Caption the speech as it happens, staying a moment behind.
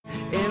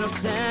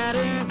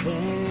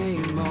Saturday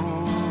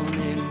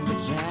morning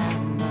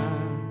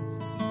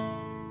pajamas.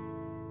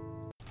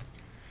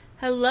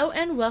 Hello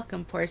and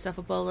welcome. Pour yourself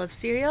a bowl of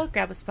cereal,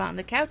 grab a spot on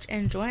the couch,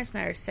 and join us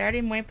in our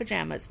Saturday morning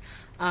pajamas.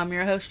 I'm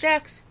your host,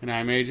 Jax. And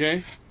I'm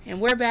AJ.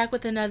 And we're back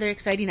with another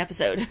exciting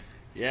episode.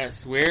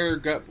 Yes,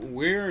 we're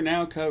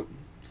now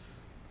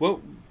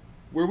Well,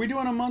 were we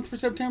doing a month for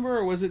September,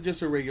 or was it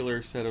just a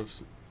regular set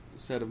of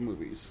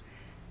movies?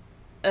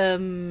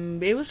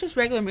 It was just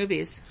regular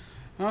movies.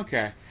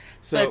 Okay.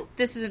 So, but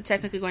this isn't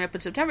technically going up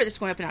in September, this is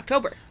going up in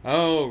October.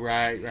 Oh,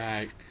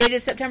 right. It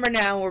is September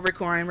now, we're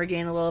recording, we're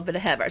getting a little bit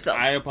ahead of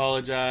ourselves. I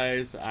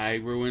apologize. I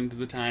ruined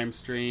the time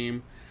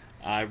stream.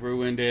 I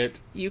ruined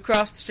it. You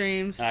crossed the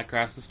streams. I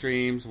crossed the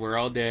streams. We're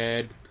all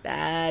dead.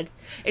 Bad.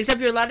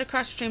 Except you're allowed to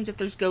cross the streams if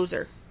there's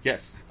Gozer.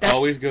 Yes.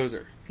 Always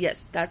Gozer.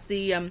 Yes, that's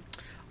the,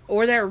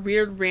 or that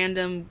weird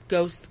random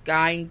ghost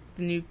guy,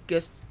 the new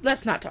ghost.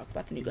 Let's not talk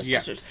about the new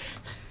Ghostbusters.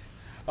 Yeah.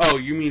 Oh,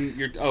 you mean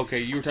you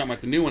were talking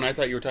about the new one. I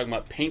thought you were talking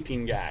about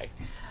Painting Guy.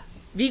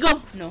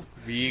 Vigo? No.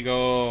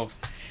 Vigo.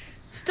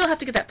 Still have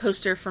to get that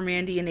poster from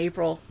Andy and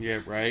April. Yeah,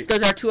 right.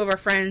 Those are two of our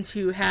friends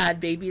who had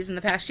babies in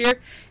the past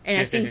year,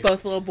 and I think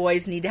both little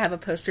boys need to have a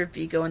poster of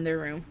Vigo in their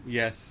room.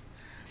 Yes.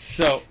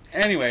 So,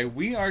 anyway,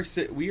 we are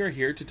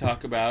here to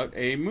talk about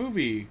a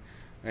movie.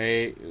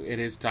 It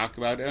is talk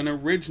about an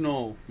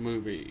original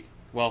movie.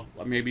 Well,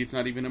 maybe it's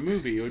not even a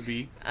movie. It would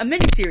be a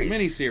miniseries.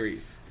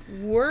 Miniseries.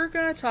 We're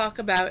going to talk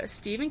about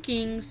Stephen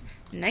King's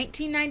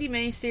 1990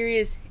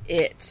 miniseries,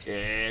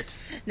 It.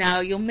 Now,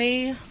 you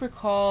may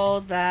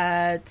recall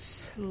that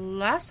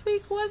last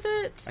week, was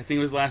it? I think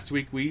it was last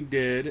week we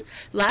did.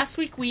 Last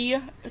week we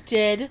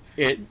did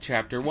It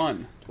Chapter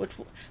 1.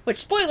 Which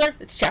spoiler,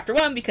 it's Chapter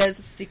 1 because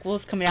the sequel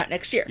is coming out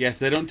next year. Yes,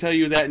 they don't tell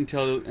you that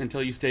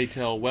until you stay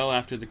till well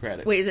after the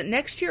credits. Wait, is it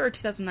next year or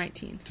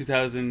 2019?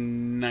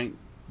 2009.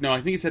 No,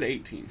 I think it said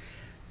 18.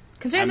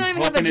 Considering I don't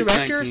even have a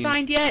director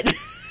assigned yet.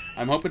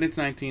 I'm hoping it's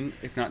 19,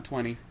 if not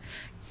 20.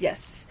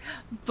 Yes.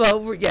 But,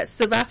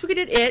 so last week we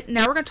did It.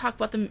 Now we're going to talk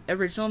about the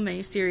original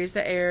miniseries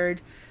that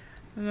aired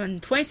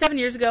 27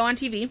 years ago on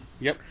TV.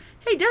 Yep.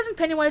 Hey, doesn't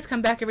Pennywise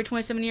come back every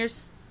 27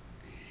 years?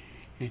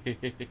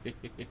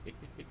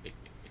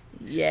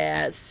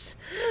 Yes.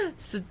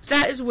 So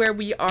that is where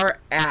we are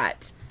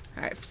at.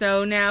 Alright,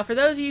 so now for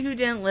those of you who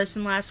didn't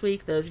listen last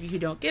week, those of you who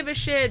don't give a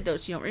shit,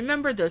 those who don't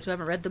remember, those who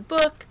haven't read the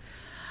book,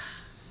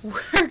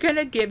 we're going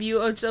to give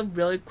you a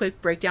really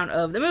quick breakdown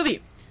of the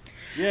movie.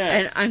 Yes.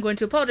 And I'm going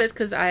to apologize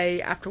because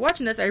after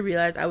watching this, I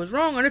realized I was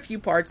wrong on a few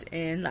parts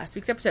in last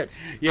week's episode.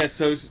 Yes,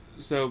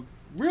 so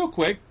real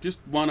quick, just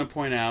want to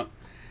point out,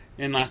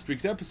 in last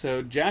week's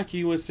episode,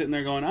 Jackie was sitting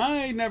there going,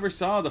 I never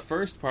saw the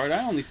first part,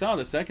 I only saw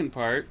the second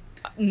part.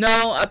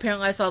 No,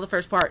 apparently I saw the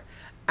first part.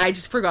 I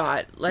just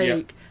forgot.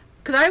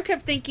 Because I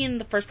kept thinking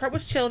the first part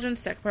was children, the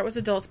second part was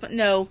adults, but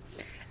no,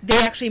 they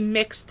actually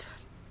mixed.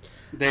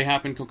 They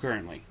happen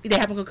concurrently.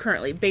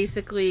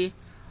 Basically,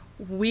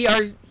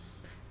 the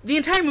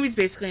entire movie is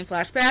basically in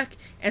flashback,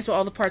 and so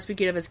all the parts we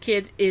get of as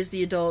kids is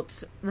the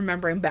adults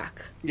remembering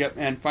back. Yep,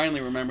 and finally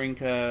remembering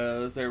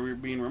because they're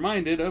being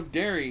reminded of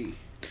Derry.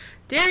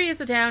 Derry is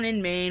a town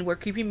in Maine where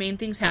creepy Maine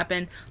things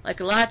happen, like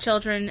a lot of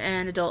children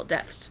and adult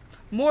deaths.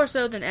 More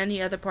so than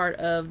any other part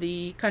of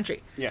the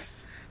country.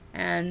 Yes.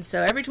 And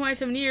so every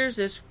 27 years,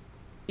 this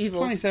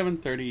evil...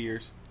 30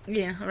 years.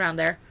 Yeah, around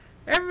there.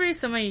 Every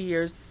so many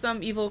years,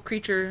 some evil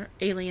creature,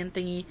 alien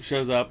thingy...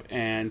 shows up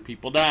and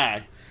people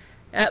die.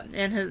 Yep,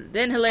 and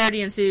then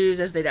hilarity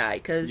ensues as they die,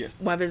 because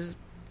one of his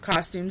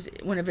costumes,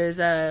 one of his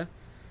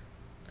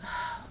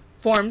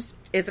forms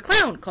is a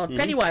clown called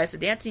Pennywise, the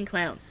dancing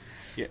clown.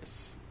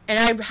 Yes. And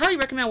I highly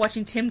recommend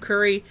watching Tim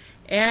Curry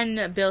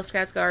and Bill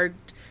Skarsgård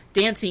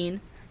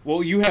dancing.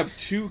 Well, you have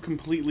two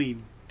completely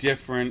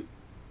different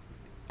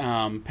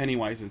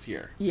Pennywises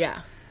here.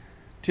 Yeah.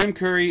 Tim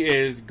Curry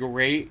is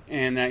great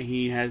in that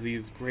he has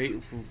these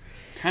great,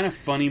 kind of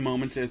funny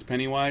moments as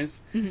Pennywise.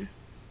 Mm-hmm.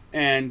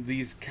 And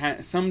these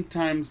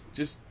sometimes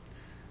just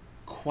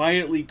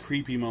quietly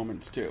creepy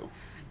moments, too.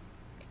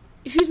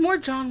 He's more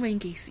John Wayne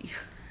Gacy.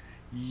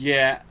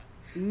 Yeah.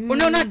 Or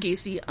no, not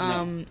Gacy.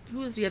 No. Who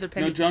was the other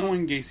Pennywise? No, John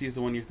Wayne Gacy is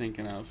the one you're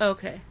thinking of.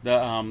 Okay.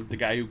 The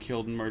guy who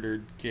killed and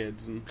murdered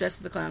kids. And Dressed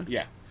as the Clown?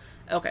 Yeah.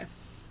 Okay.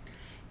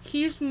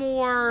 He's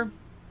more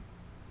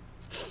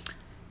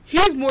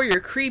your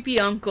creepy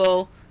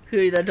uncle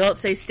who the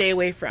adults say stay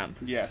away from.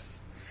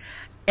 Yes.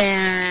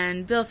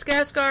 And Bill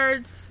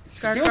Skarsgård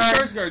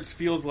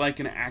feels like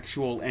an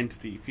actual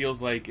entity.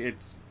 Feels like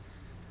it's...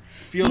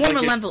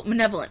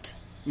 Malevolent.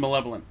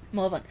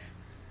 Malevolent.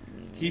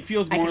 He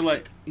feels more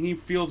like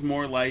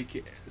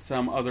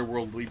some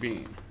otherworldly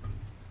being.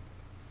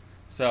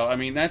 So, I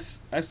mean,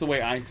 that's the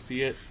way I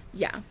see it.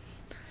 Yeah.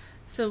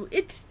 So,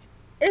 it's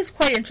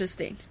quite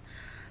interesting.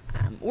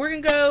 We're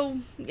going to go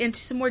into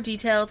some more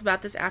details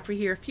about this after we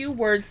hear a few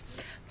words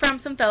from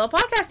some fellow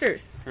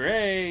podcasters.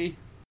 Hooray!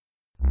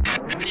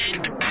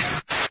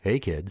 Hey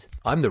kids,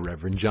 I'm the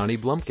Reverend Johnny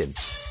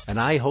Blumpkin, and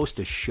I host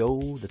a show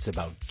that's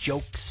about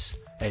jokes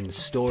and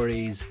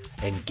stories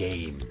and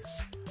games.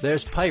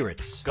 There's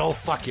pirates. Go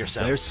fuck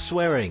yourself. There's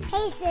swearing.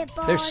 Hey,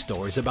 Zippo. There's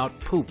stories about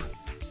poop.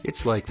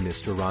 It's like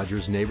Mr.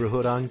 Rogers'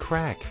 Neighborhood on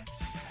crack.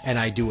 And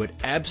I do it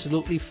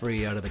absolutely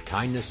free out of the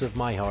kindness of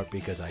my heart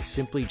because I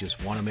simply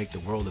just want to make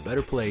the world a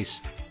better place,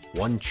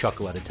 one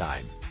chuckle at a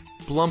time.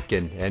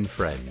 Blumpkin and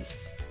Friends.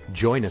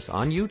 Join us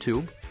on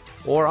YouTube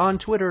or on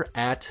Twitter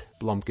at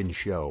Blumpkin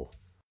Show.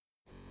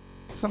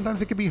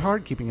 Sometimes it can be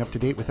hard keeping up to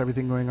date with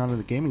everything going on in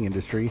the gaming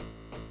industry.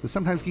 The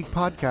Sometimes Geek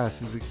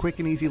podcast is a quick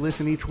and easy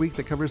listen each week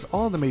that covers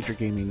all the major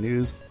gaming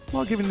news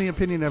while giving the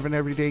opinion of an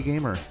everyday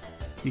gamer.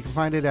 You can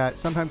find it at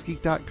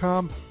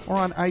sometimesgeek.com or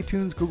on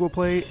iTunes, Google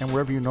Play, and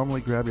wherever you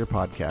normally grab your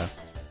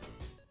podcasts.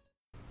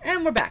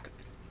 And we're back.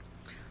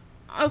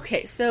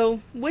 Okay, so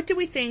what do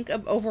we think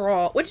of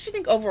overall? What did you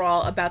think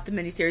overall about the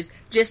miniseries,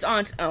 just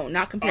on its own,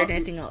 not compared to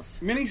anything else?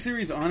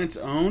 Miniseries on its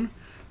own,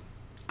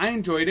 I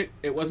enjoyed it.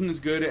 It wasn't as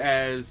good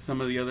as some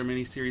of the other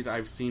miniseries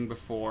I've seen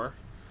before.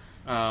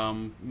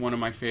 One of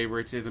my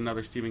favorites is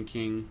another Stephen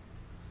King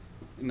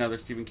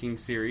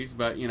series,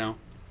 but you know,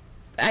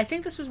 I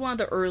think this was one of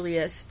the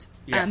earliest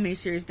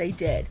miniseries they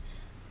did.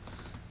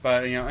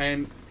 But you know,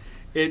 and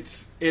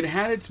it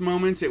had its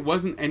moments. It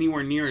wasn't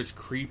anywhere near as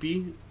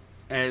creepy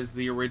as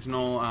the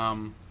original.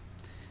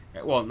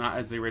 Well, not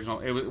as the original.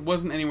 It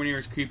wasn't anywhere near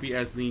as creepy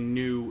as the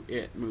new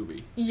It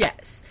movie.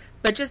 Yes,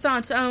 but just on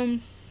its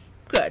own,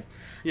 good.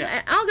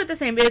 Yeah, I'll get the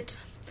same. It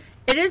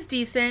is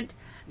decent.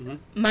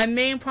 Mm-hmm. My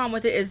main problem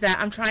with it is that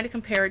I'm trying to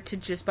compare it to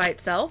just by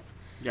itself.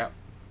 Yeah.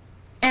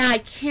 And I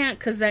can't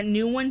because that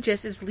new one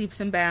just is leaps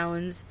and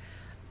bounds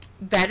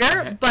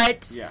better.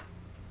 But yeah,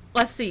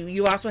 let's see.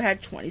 You also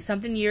had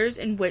 20-something years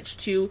in which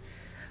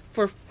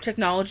for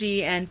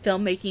technology and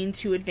filmmaking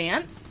to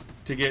advance.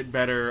 To get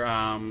better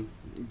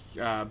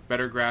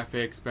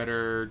graphics,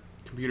 better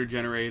computer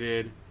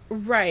generated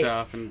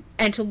stuff, and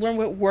to learn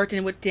what worked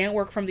and what didn't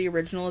work from the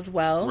original as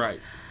well.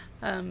 Right.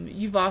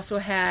 You've also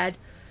had.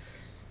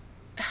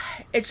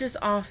 It's just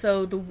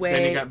also the way.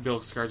 Then you got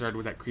Bill Skarsgård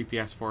with that creepy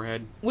ass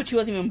forehead, which he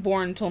wasn't even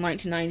born until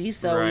 1990,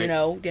 so right. You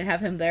know, didn't have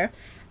him there.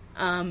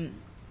 And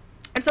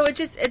so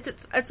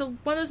it's one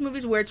of those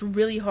movies where it's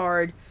really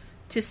hard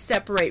to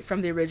separate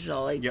from the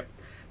original. Like, yep.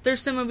 There's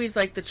some movies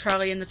like The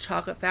Charlie and the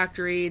Chocolate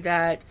Factory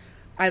that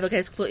I look at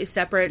as completely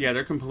separate. Yeah,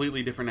 they're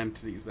completely different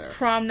entities there.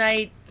 Prom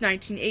Night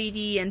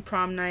 1980 and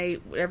Prom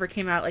Night whatever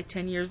came out like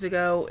 10 years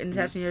ago. In the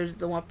past 10 years,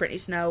 the one with Brittany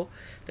Snow,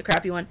 the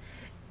crappy one.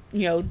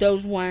 You know,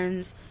 those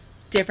ones.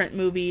 Different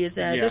movies.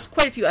 There's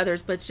quite a few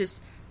others, but it's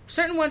just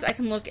certain ones I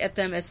can look at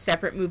them as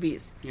separate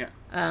movies. Yeah.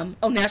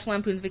 National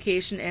Lampoon's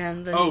Vacation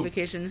and the new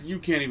Vacation. You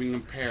can't even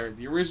compare.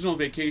 The original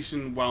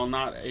Vacation, while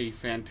not a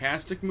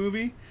fantastic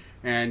movie,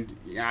 and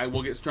I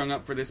will get strung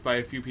up for this by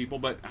a few people,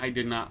 but I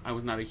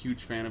was not a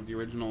huge fan of the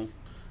original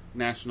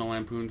National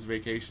Lampoon's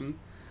Vacation.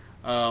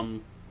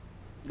 Like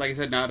I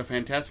said, not a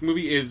fantastic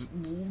movie, is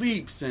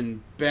leaps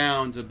and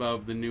bounds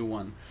above the new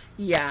one.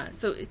 Yeah.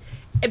 So,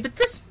 but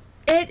this.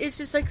 It is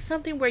just like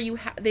something where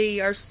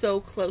they are so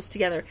close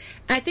together.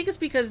 And I think it's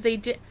because they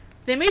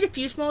made a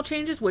few small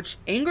changes, which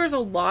angers a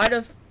lot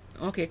of...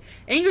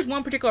 angers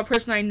one particular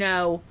person I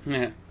know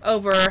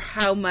over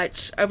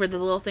the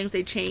little things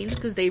they changed,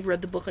 because they've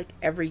read the book like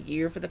every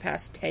year for the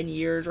past 10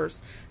 years or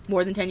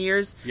more than 10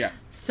 years. Yeah.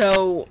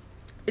 So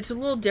it's a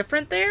little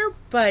different there,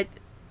 but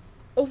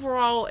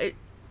overall, the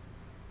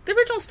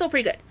original's still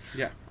pretty good.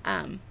 Yeah.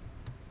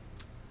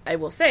 I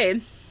will say...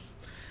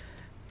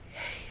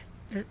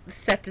 The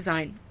set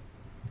design.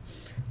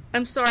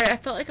 I'm sorry, I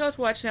felt like I was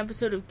watching an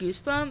episode of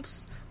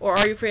Goosebumps or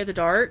Are You Afraid of the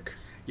Dark?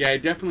 Yeah,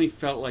 it definitely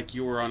felt like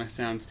you were on a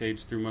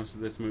soundstage through most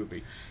of this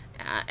movie.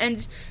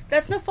 And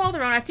that's no fault of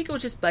their own. I think it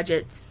was just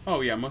budget.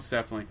 Oh yeah, most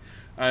definitely.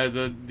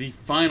 The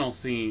final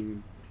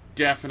scene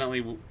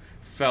definitely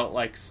felt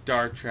like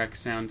Star Trek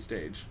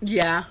soundstage.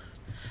 Yeah,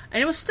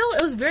 and it was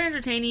very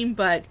entertaining.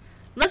 But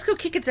Let's Go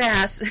Kick Its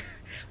Ass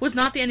was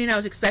not the ending I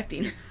was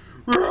expecting.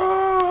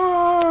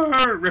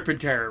 Rip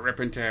and tear, rip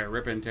and tear,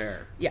 rip and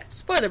tear. Yeah,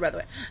 spoiler by the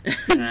way.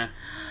 Nah.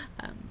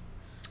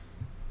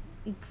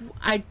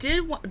 I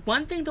did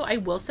one thing though. I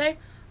will say,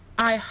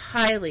 I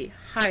highly,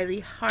 highly,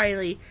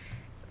 highly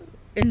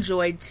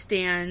enjoyed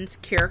Stan's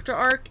character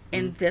arc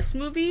in this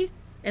movie,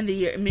 in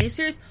the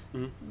miniseries,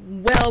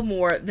 well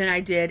more than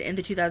I did in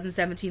the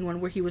 2017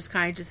 one, where he was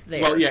kind of just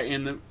there. Well, yeah,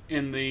 in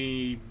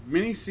the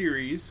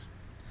miniseries,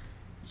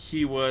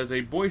 he was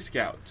a Boy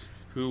Scout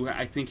who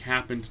I think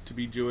happened to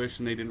be Jewish,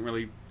 and they didn't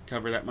really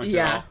cover that much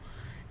at all.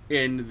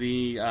 In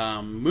the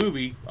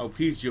movie,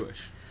 he's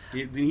Jewish.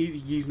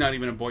 He's not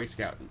even a Boy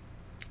Scout.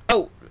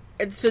 Oh,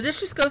 so this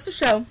just goes to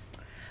show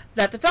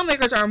that the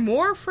filmmakers are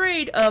more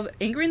afraid of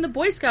angering the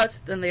Boy Scouts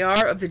than they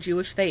are of the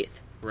Jewish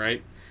faith.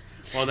 Right.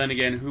 Well, then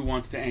again, who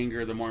wants to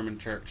anger the Mormon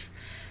Church?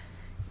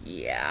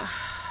 Yeah.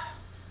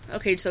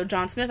 Okay, so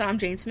John Smith, I'm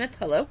Jane Smith.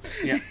 Hello.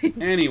 Yeah.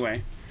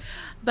 Anyway.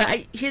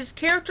 But his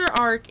character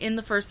arc in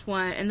the first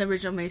one, in the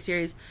original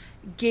miniseries,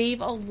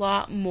 gave a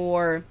lot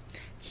more.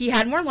 He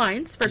had more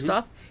lines, first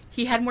off.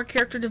 He had more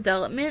character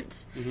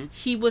development.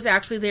 He was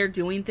actually there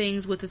doing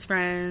things with his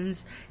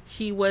friends.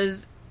 He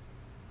was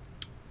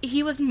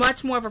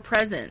much more of a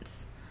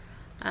presence.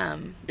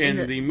 In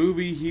the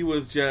movie, he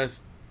was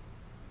just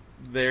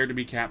there to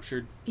be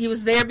captured. He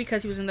was there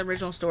because he was in the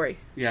original story.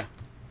 Yeah.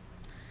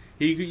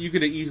 You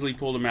could have easily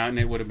pulled him out, and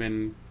it would have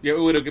been... Yeah, it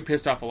would have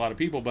pissed off a lot of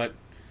people, but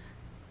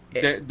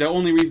the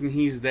only reason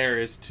he's there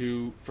is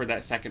for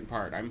that second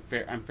part. I'm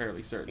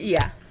fairly certain.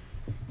 Yeah.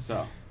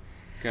 So,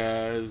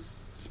 because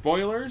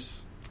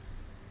spoilers,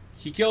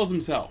 he kills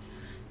himself.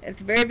 At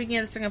the very beginning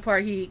of the second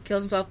part, he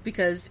kills himself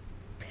because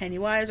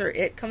Pennywise or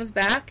It comes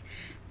back,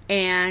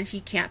 and he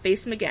can't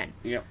face him again.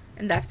 Yep.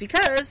 And that's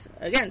because,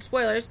 again,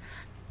 spoilers,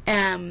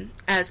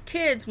 as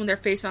kids, when they're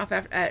facing off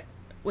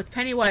with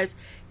Pennywise,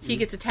 he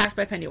gets attacked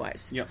by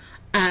Pennywise. Yep.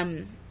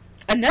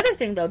 Another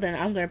thing, though, that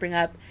I'm going to bring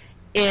up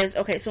is,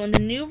 okay, so in the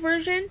new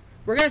version,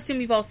 we're going to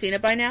assume you've all seen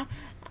it by now.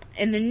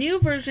 In the new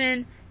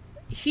version,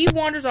 he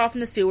wanders off in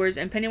the sewers,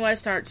 and Pennywise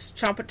starts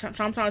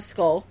chomps on his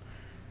skull,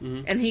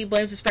 and he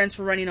blames his friends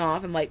for running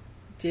off. I'm like,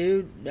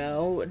 dude,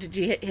 no. Did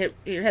you hit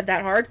your head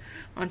that hard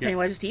on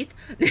Pennywise's teeth?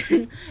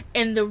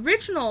 In the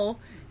original,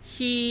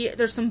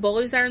 there's some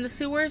bullies that are in the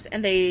sewers,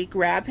 and they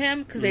grab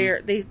him because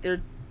they're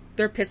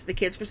pissed at the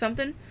kids for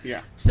something.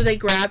 Yeah. So they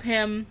grab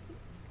him,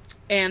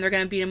 and they're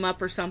going to beat him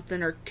up or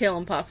something, or kill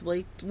him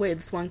possibly, the way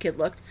this one kid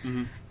looked.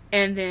 Mm-hmm.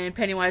 And then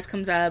Pennywise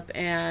comes up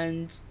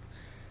and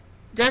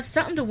does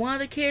something to one of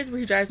the kids where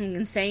he drives him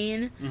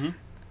insane. Mm-hmm.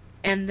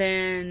 And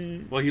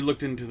then... Well, he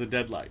looked into the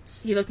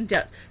deadlights.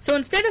 So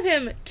instead of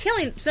him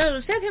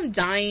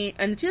dying,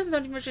 in the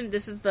 2017 version,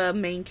 this is the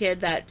main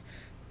kid that...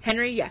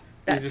 Henry,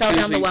 that fell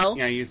down the well.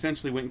 Yeah, he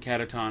essentially went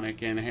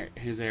catatonic, and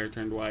his hair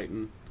turned white,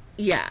 and...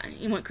 Yeah,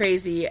 he went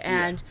crazy,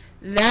 and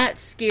that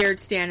scared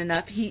Stan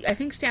enough. I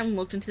think Stan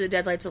looked into the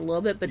deadlights a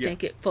little bit, but didn't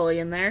get fully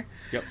in there.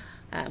 Yep.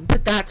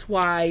 But that's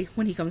why,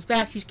 when he comes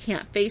back, he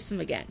can't face him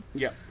again.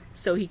 Yep.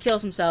 So he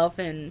kills himself,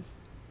 and...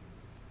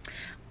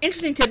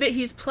 Interesting tidbit,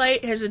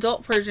 his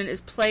adult version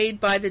is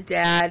played by the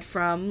dad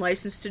from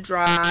License to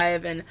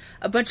Drive and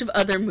a bunch of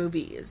other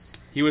movies.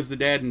 He was the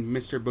dad in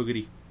Mr.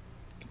 Boogedy.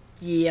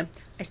 Yeah,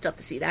 I still have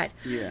to see that.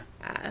 Yeah.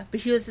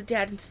 But he was the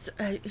dad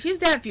he was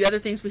dad in a few other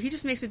things, but he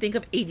just makes me think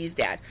of 80s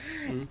dad.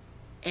 Mm-hmm.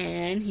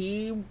 And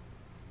he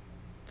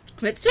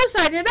commits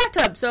suicide in a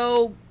bathtub,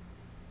 so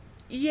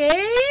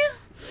yay!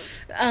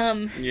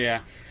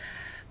 Yeah.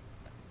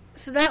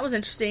 So that was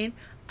interesting.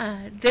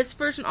 This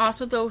version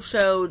also, though,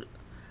 showed...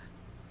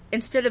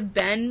 Instead of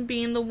Ben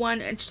being the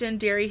one interested in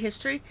dairy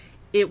history,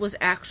 it was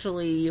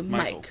actually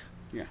Mike.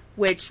 Yeah.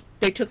 Which,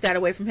 they took that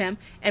away from him.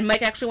 And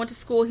Mike actually went to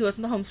school. He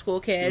wasn't the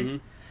homeschool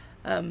kid.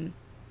 Mm-hmm.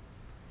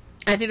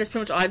 I think that's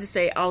pretty much all I have to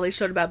say. All they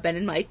showed about Ben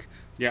and Mike.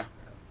 Yeah.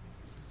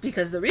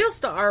 Because the real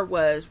star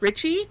was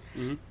Richie.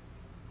 Mm-hmm.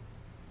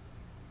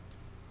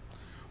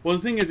 Well,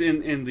 the thing is,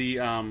 in the...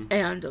 And,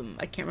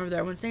 I can't remember the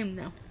other one's name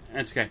now.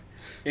 That's okay.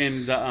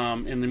 In the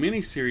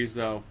miniseries,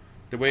 though,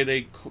 the way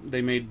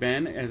they made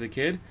Ben as a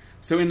kid...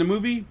 So in the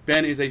movie,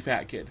 Ben is a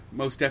fat kid.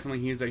 Most definitely,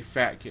 he is a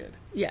fat kid.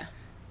 Yeah.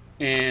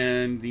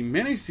 And the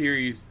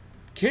miniseries,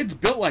 kid's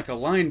built like a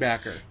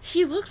linebacker.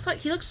 He looks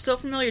so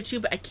familiar too,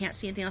 but I can't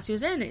see anything else he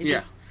was in.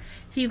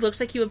 He looks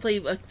like he would play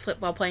a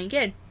football playing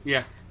kid.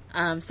 Yeah.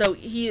 So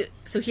he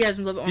has a little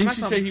bit more. Didn't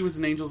you say he was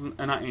in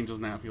not Angels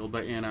in Outfield,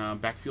 but in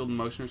Backfield in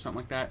Motion or something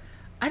like that?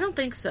 I don't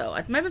think so.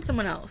 It might have been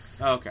someone else.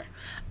 Oh, okay.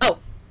 Oh,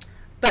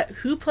 but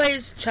who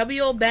plays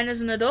chubby old Ben as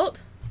an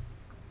adult?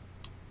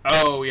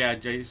 Oh, yeah,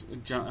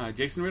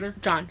 Jason Ritter?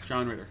 John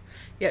Ritter.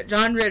 Yeah,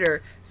 John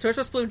Ritter. So we're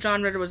supposed to believe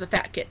John Ritter was a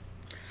fat kid.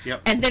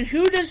 Yep. And then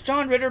who does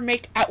John Ritter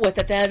make out with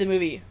at the end of the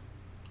movie?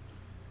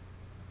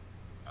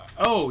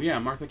 Oh, yeah,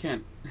 Martha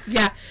Kent.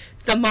 Yeah,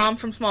 the mom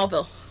from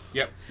Smallville.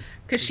 Yep.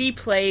 Because she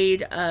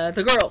played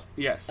the girl.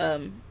 Yes.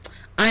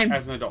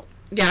 As an adult.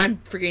 Yeah, I'm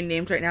forgetting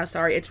names right now,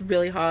 sorry. It's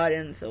really hot,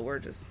 and so we're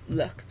just...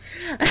 Look.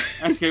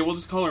 That's okay, we'll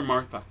just call her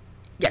Martha.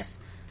 Yes.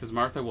 Because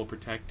Martha will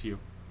protect you.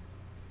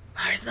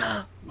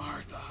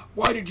 Martha.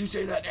 Why did you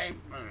say that name?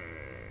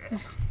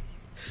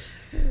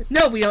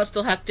 No, we don't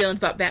still have feelings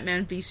about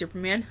Batman v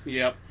Superman.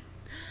 Yep.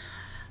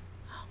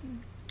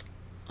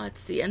 Let's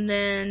see. And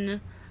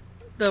then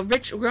the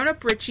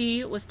grown-up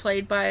Richie was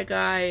played by a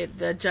guy,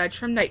 the judge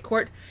from Night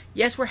Court.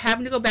 Yes, we're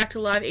having to go back to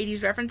live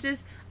 80s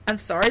references. I'm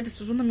sorry, this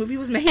was when the movie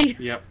was made.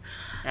 Yep.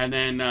 And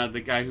then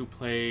the guy who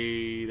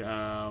played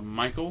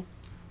Michael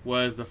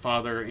was the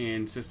father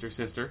in Sister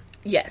Sister.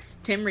 Yes,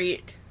 Tim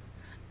Reed.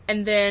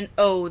 And then,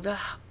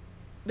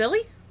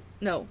 Billy?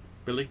 No.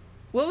 Billy?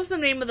 What was the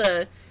name of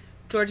the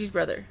Georgie's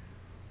brother?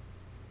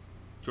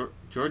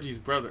 Georgie's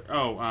brother.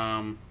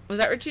 Oh, Was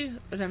that Richie?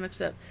 Or did I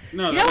mix up?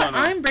 No, you know what?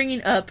 I'm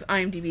bringing up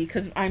IMDb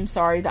because I'm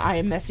sorry that I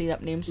am messing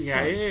up names.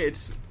 Yeah,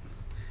 it's...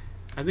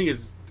 I think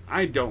it's...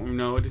 I don't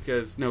know it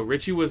because... No,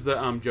 Richie was the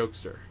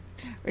jokester.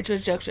 Richie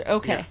was jokester.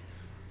 Okay.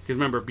 Because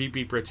remember, Beep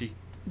Beep Richie.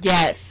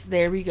 Yes,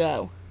 there we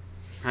go.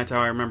 That's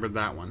how I remembered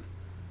that one.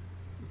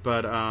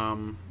 But,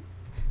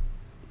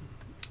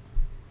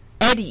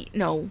 Eddie,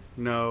 no.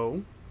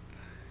 No.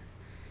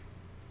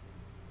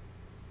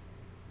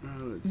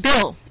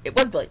 Bill. It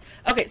was Billy.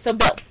 Okay, so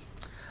Bill.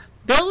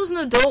 Bill, as an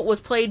adult,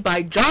 was played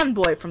by John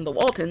Boy from the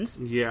Waltons.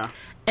 Yeah.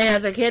 And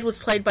as a kid, was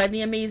played by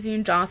the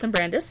amazing Jonathan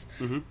Brandis.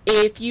 Mm-hmm.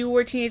 If you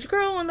were a teenage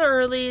girl in the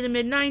early to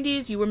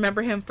mid-90s, you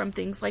remember him from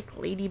things like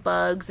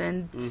Ladybugs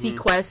and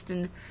Sequest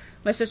and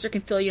My Sister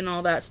Can Feel You and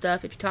all that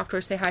stuff. If you talk to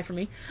her, say hi for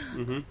me.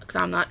 Because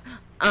I'm not.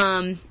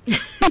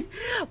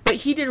 But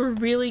he did a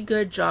really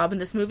good job in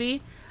this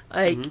movie.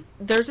 Like,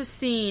 there's a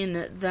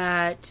scene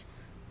that,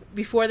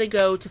 before they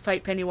go to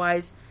fight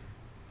Pennywise,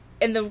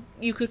 and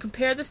you could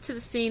compare this to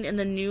the scene in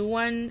the new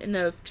one, in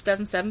the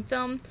 2007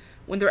 film,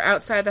 when they're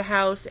outside the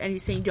house and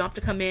he's saying, "You don't have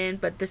to come in,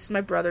 but this is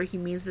my brother, he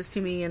means this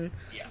to me." And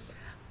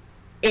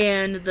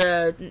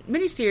the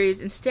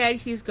miniseries, instead,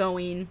 he has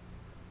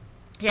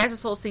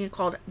this whole thing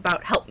called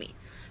about Help Me.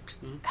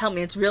 Just Help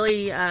Me. It's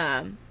really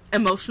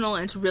emotional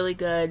and it's really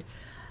good.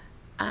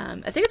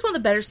 I think it's one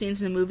of the better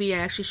scenes in the movie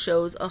and actually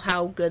shows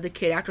how good the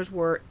kid actors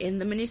were in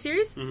the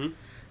miniseries.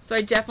 So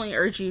I definitely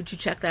urge you to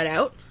check that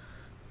out.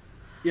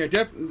 Yeah,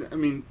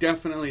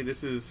 definitely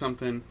this is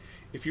something,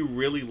 if you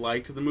really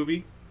liked the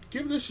movie,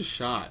 give this a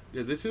shot.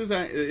 This is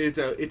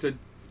it's a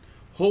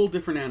whole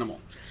different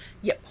animal.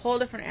 Yep, whole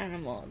different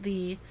animal.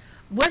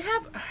 What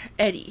happened,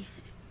 Eddie?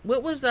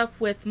 What was up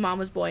with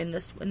Mama's Boy in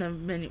the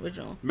mini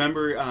original?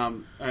 Remember,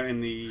 in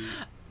the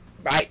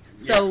right.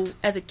 So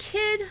as a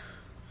kid,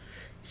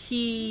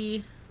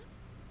 he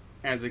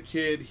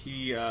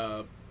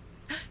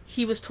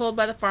was told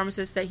by the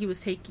pharmacist that he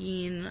was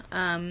taking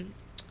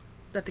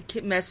that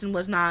the medicine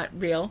was not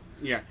real.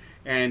 Yeah.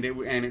 And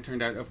it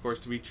turned out, of course,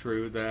 to be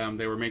true.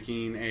 They were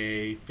making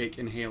a fake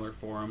inhaler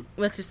for him.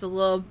 With just a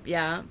little,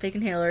 fake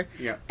inhaler.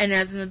 Yeah. And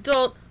as an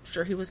adult,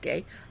 sure, he was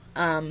gay.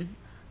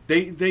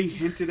 They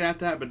hinted at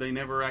that, but they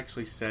never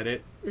actually said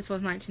it. This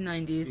was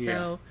 1990s,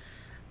 so...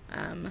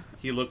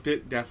 he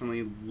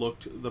definitely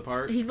looked the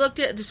part. He looked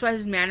it, despite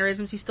his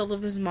mannerisms. He still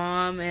lived with his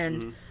mom,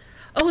 and...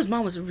 Oh, his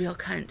mom was a real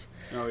cunt.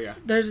 Oh, yeah.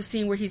 There's a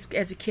scene where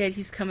as a kid,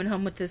 he's coming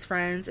home with his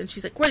friends, and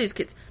she's like, "Where are these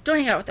kids? Don't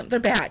hang out with them. They're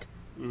bad."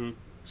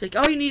 She's like,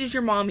 "All you need is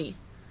your mommy."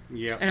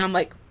 Yeah. And I'm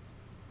like,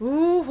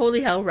 "Ooh,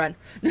 holy hell, run."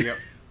 Yep.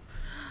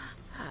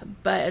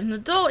 But as an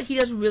adult, he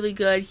does really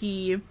good.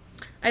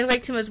 I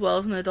liked him as well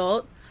as an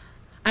adult.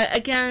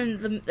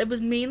 It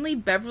was mainly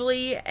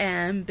Beverly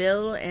and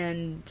Bill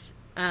and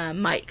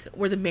Mike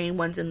were the main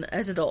ones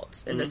as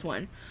adults in this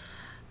one.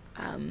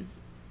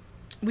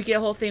 We get a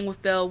whole thing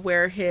with Bill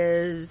where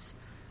his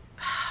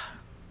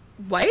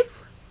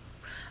wife,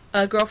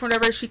 girlfriend,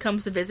 whatever, she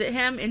comes to visit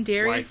him in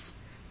Derry. Wife.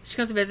 She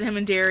comes to visit him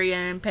in Derry,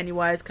 and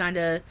Pennywise kind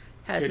of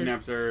has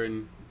kidnaps her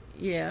and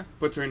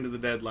puts her into the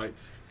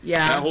deadlights.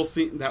 Yeah. That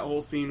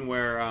whole scene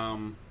where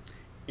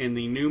in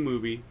the new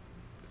movie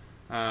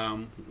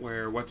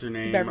where what's her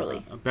name,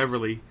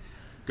 Beverly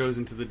goes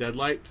into the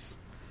deadlights,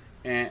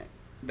 and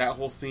that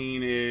whole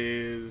scene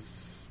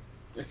is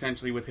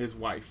essentially with his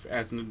wife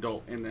as an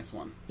adult in this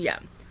one. Yeah.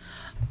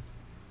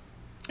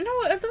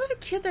 No, there was a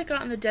kid that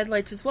got in the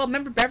deadlights as well.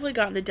 Remember, Beverly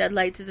got in the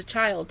deadlights as a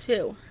child,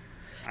 too.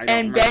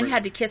 And Ben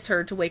had to kiss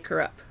her to wake her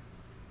up.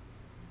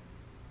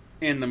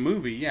 In the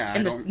movie, yeah.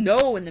 In the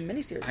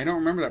miniseries. I don't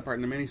remember that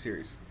part in the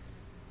miniseries.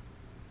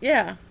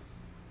 Yeah.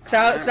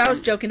 Because I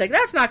was joking, like,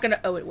 that's not going to...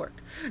 Oh, it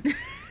worked.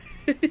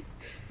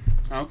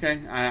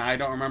 Okay. I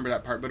don't remember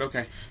that part, but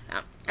okay.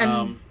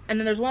 And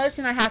then there's one other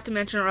thing I have to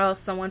mention or else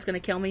someone's going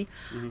to kill me.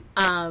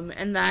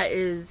 And that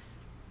is...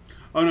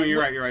 Oh, no,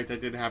 you're right.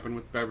 That did happen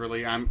with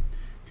Beverly.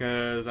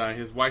 Because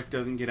his wife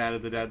doesn't get out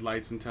of the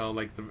deadlights until,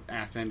 like, the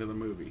ass end of the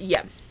movie.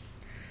 Yeah.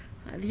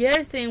 The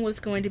other thing was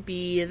going to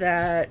be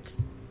that...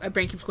 My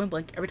brain keeps going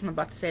blank every time I'm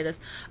about to say this.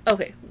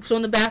 Okay, so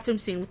in the bathroom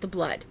scene with the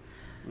blood.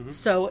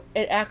 So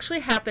it actually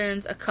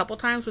happens a couple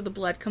times where the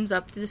blood comes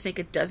up through the sink.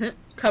 It doesn't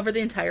cover the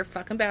entire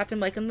fucking bathroom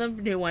like in the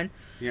new one.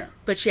 Yeah.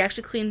 But she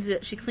actually cleans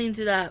it. She cleans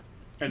it up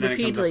and then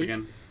repeatedly it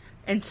comes up again.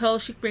 Until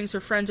she brings her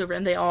friends over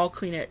and they all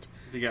clean it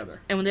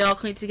together. And when they all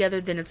clean it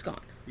together, then it's gone.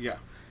 Yeah.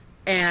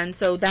 And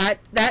so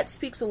that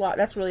speaks a lot.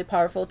 That's really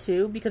powerful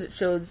too because it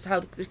shows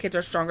how the kids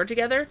are stronger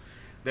together.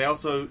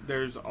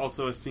 There's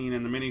also a scene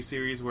in the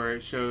miniseries where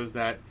it shows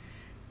that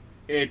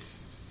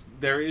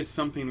there is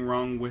something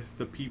wrong with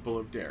the people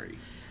of Derry.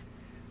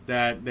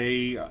 That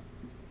they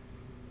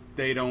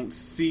don't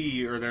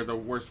see, or they're the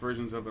worst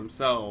versions of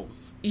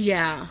themselves.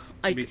 Yeah.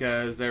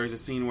 Because there's a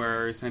scene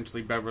where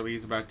essentially Beverly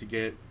is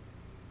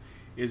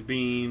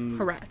being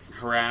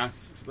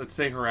harassed. Let's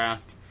say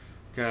harassed.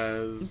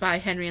 By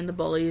Henry and the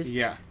bullies.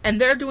 Yeah. And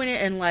they're doing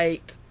it in,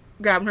 like,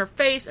 grabbing her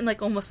face in,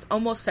 like,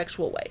 almost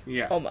sexual way.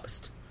 Yeah.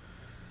 Almost.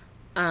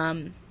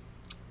 And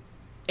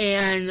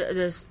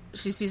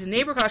she sees a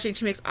neighbor crossing,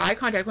 she makes eye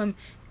contact with him,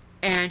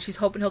 and she's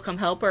hoping he'll come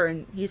help her,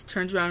 and he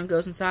turns around and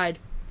goes inside.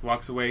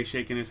 Walks away,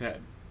 shaking his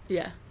head.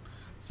 Yeah.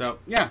 So,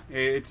 yeah,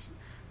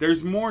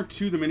 there's more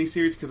to the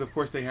miniseries, because of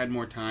course they had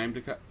more time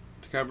to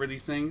cover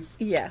these things.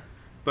 Yeah.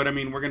 But, I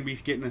mean, we're going to be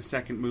getting a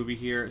second movie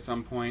here at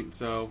some point,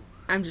 so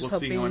we'll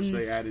see how much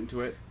they add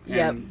into it.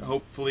 And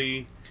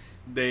hopefully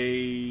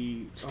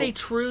they... Stay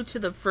true to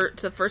the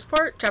first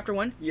part, chapter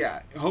 1?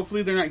 Yeah.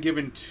 Hopefully they're not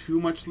given too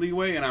much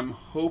leeway, and I'm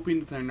hoping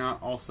that they're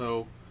not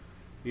also,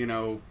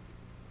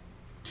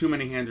 too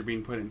many hands are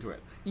being put into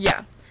it.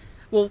 Yeah.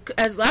 Well,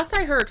 as last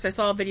I heard, because I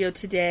saw a video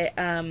today,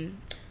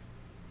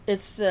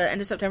 it's the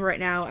end of September right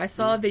now, I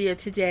saw a video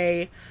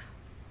today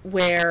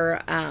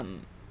where,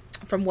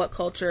 from What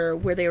Culture,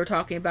 where they were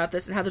talking about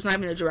this and how there's not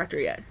even a director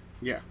yet.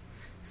 Yeah.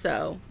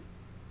 So,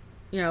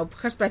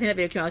 because I think that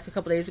video came out like a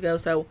couple days ago,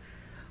 so,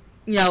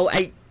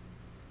 they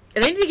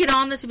need to get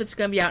on this if it's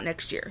going to be out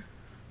next year.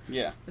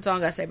 Yeah. That's all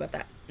I got to say about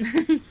that.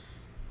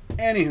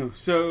 Anywho,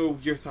 so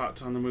your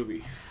thoughts on the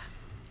movie?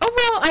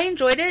 Overall, I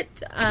enjoyed it.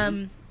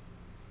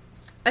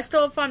 I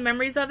still have fond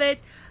memories of it.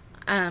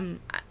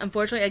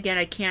 Unfortunately, again,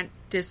 I can't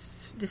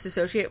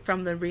disassociate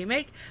from the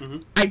remake. Mm-hmm.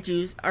 I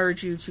do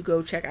urge you to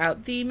go check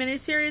out the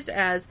miniseries,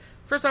 as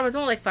first off, it's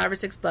only like $5 or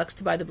 $6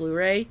 to buy the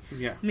Blu-ray.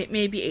 Yeah.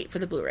 Maybe $8 for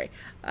the Blu-ray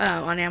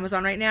on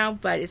Amazon right now,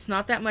 but it's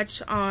not that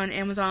much on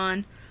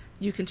Amazon.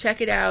 You can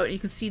check it out, and you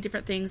can see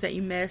different things that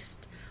you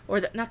missed,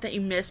 or not that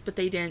you missed, but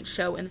they didn't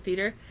show in the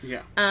theater.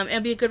 Yeah.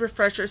 And be a good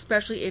refresher,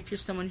 especially if you're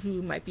someone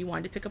who might be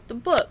wanting to pick up the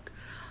book.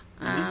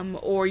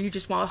 Or you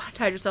just want to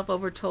tide yourself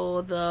over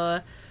till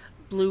the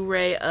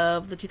Blu-ray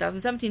of the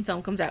 2017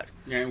 film comes out.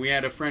 Yeah, and we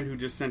had a friend who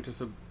just sent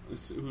us a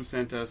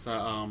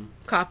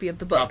Copy of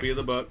the book. Copy of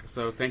the book.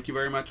 So thank you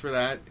very much for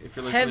that. If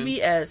you're listening,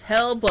 Heavy as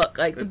hell book.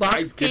 Like the box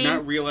I came. did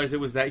not realize it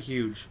was that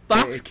huge.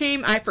 Box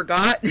came. I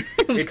forgot it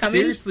was It's coming.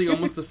 seriously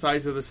almost the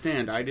size of the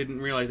stand. I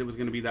didn't realize it was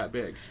going to be that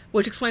big.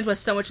 Which explains why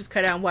so much is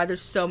cut out and why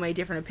there's so many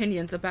different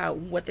opinions about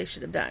what they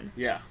should have done.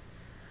 Yeah.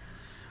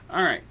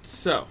 All right.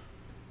 So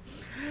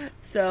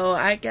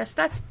I guess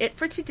that's it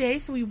for today.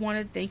 So we want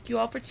to thank you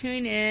all for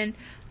tuning in.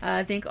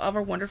 Thank all of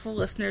our wonderful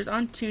listeners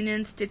on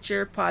TuneIn,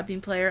 Stitcher,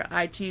 Podbean Player,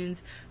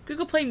 iTunes,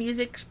 Google Play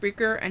Music,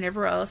 Spreaker, and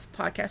everywhere else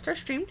podcasts are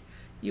streamed.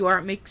 You are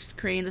what makes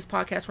creating this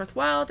podcast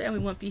worthwhile, and we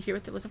wouldn't be here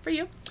if it wasn't for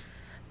you.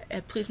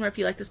 Please remember, if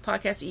you like this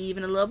podcast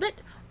even a little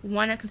bit,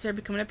 why not consider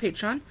becoming a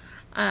patron?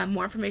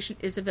 More information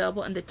is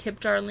available in the tip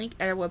jar link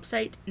at our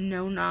website,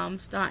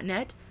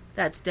 nonoms.net.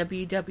 That's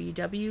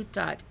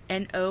www.nonoms.net.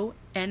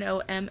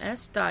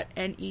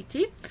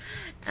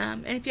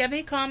 And if you have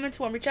any comments,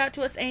 want to reach out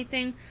to us,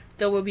 anything,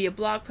 there will be a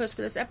blog post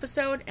for this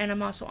episode. And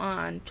I'm also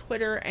on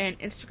Twitter and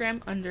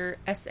Instagram under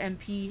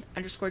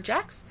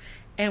SMP_Jax.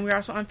 And we're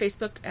also on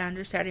Facebook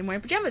under Saturday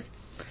Morning Pajamas.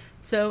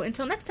 So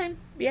until next time,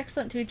 be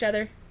excellent to each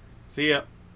other. See ya.